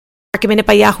Market Minute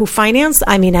by Yahoo Finance.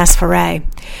 I'm Ines Ferre.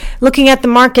 Looking at the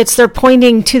markets, they're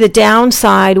pointing to the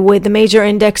downside with the major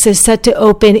indexes set to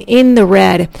open in the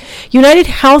red. United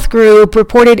Health Group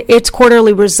reported its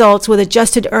quarterly results with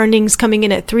adjusted earnings coming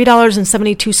in at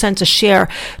 $3.72 a share.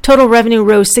 Total revenue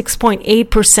rose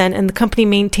 6.8%, and the company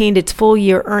maintained its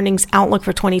full-year earnings outlook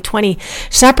for 2020.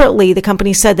 Separately, the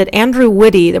company said that Andrew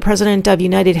Witty, the president of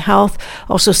United Health,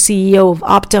 also CEO of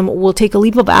Optum, will take a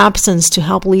leave of absence to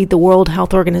help lead the World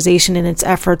Health Organization in its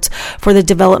efforts for the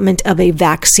development of a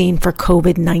vaccine for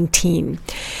COVID-19.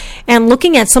 And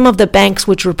looking at some of the banks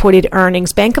which reported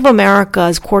earnings, Bank of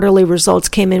America's quarterly results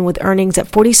came in with earnings at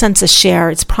 40 cents a share.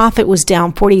 Its profit was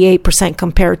down 48%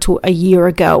 compared to a year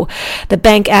ago. The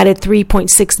bank added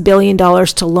 $3.6 billion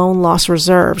to loan loss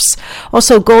reserves.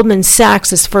 Also, Goldman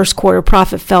Sachs' first quarter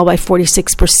profit fell by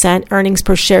 46%. Earnings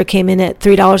per share came in at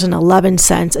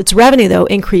 $3.11. Its revenue, though,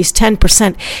 increased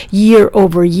 10% year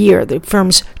over year. The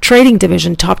firm's trading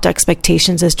division topped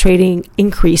expectations as trading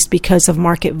increased because of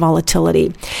market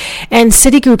volatility. And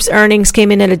Citigroup's earnings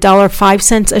came in at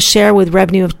 $1.05 a share with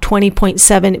revenue of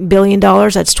 $20.7 billion.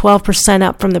 That's 12%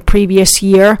 up from the previous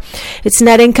year. Its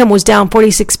net income was down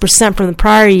 46% from the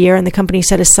prior year, and the company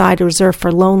set aside a reserve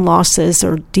for loan losses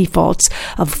or defaults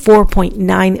of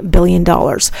 $4.9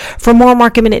 billion. For more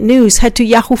Market Minute news, head to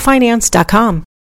yahoofinance.com.